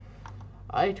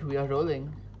Alright, we are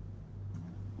rolling.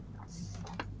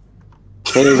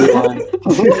 Hey everyone.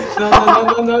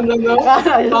 No.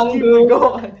 I just keep it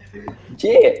going.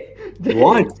 Jay,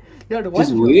 what? Yeah, the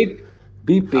Just one wait.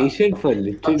 Be patient for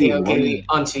literally Okay. 1 minute.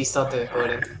 Ansh, restart the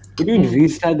recording. What do you mean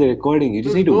restart the recording? You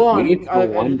just need Go to on. wait for I'll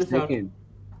edit one this out. second.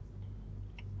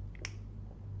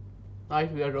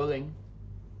 Alright, we are rolling.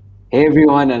 Hey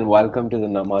everyone and welcome to the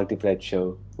Multiplet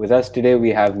Show. With us today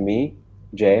we have me,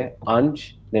 Jay,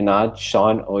 Ansh, Ninad,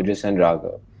 Sean, Ojas and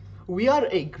Raghav. We are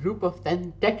a group of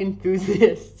tech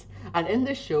enthusiasts, and in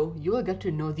this show, you will get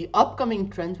to know the upcoming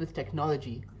trends with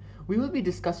technology. We will be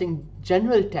discussing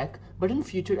general tech, but in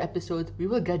future episodes, we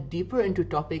will get deeper into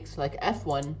topics like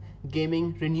F1,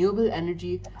 gaming, renewable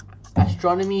energy,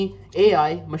 astronomy,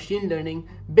 AI, machine learning,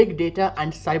 big data,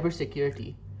 and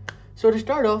cybersecurity. So to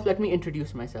start off, let me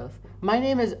introduce myself. My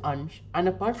name is Ansh, and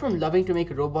apart from loving to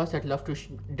make robots that love to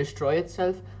destroy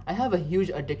itself, I have a huge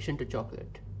addiction to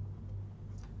chocolate.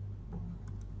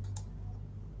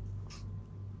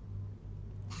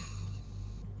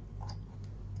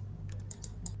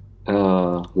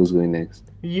 Who's going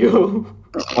next? You.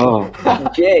 Oh,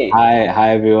 Jay. hi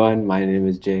everyone. My name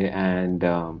is Jay and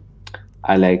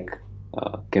I like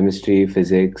chemistry,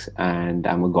 physics, and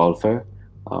I'm a golfer.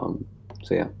 So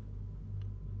yeah,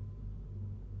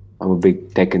 I'm a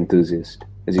big tech enthusiast,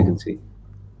 as you can see.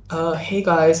 Hey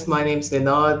guys, my name's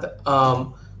Ninad.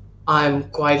 I'm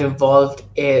quite involved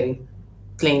in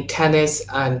playing tennis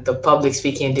and the public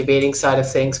speaking and debating side of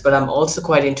things, but I'm also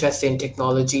quite interested in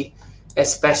technology,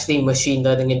 especially machine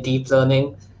learning and deep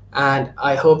learning. And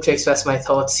I hope to express my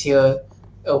thoughts here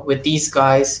with these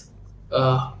guys.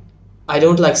 I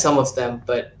don't like some of them,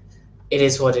 but it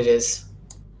is what it is.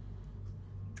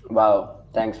 Wow,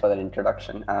 thanks for that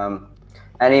introduction.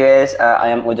 Anyways, I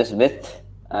am Ojas with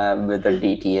a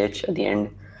DTH at the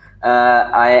end.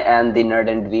 I am the nerd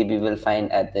and dweeb you will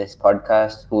find at this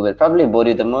podcast who will probably bore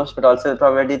you the most, but also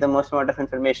provide you the most amount of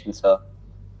information. So,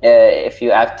 if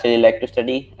you actually like to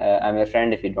study, I'm your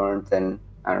friend. If you don't, then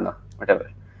I don't know, whatever.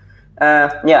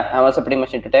 Yeah, I'm also pretty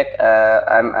much into tech.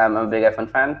 I'm a big F1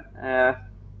 fan.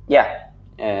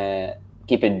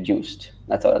 Keep it juiced.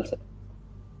 That's all I'll say.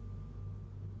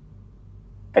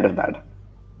 Kind of bad.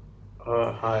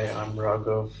 Hi, I'm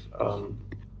Raghav.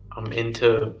 I'm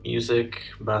into music,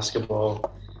 basketball,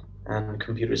 and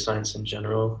computer science in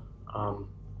general. No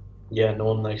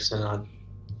one likes Sinan.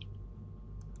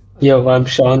 Yo, I'm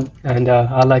Sean, and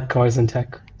I like cars and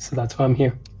tech, so that's why I'm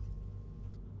here.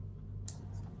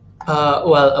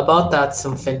 Well, about that,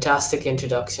 some fantastic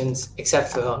introductions,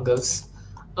 except for Raghav's.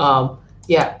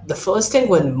 The first thing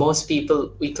when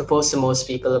we proposed to most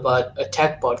people about a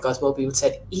tech podcast, more people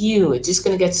said, ew, it's just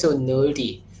going to get so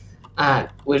nerdy. And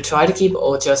we'll try to keep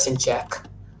Ojas in check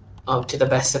to the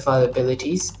best of our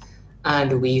abilities.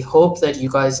 And we hope that you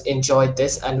guys enjoyed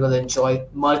this and will enjoy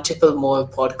multiple more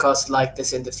podcasts like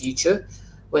this in the future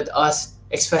with us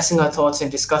expressing our thoughts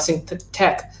and discussing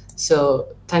tech.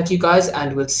 So thank you guys,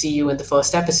 and we'll see you in the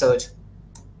first episode.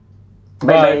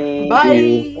 Bye.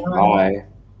 Bye. Bye.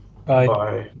 Bye.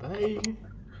 Bye. Bye.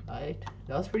 Alright,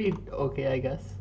 that was pretty okay, I guess.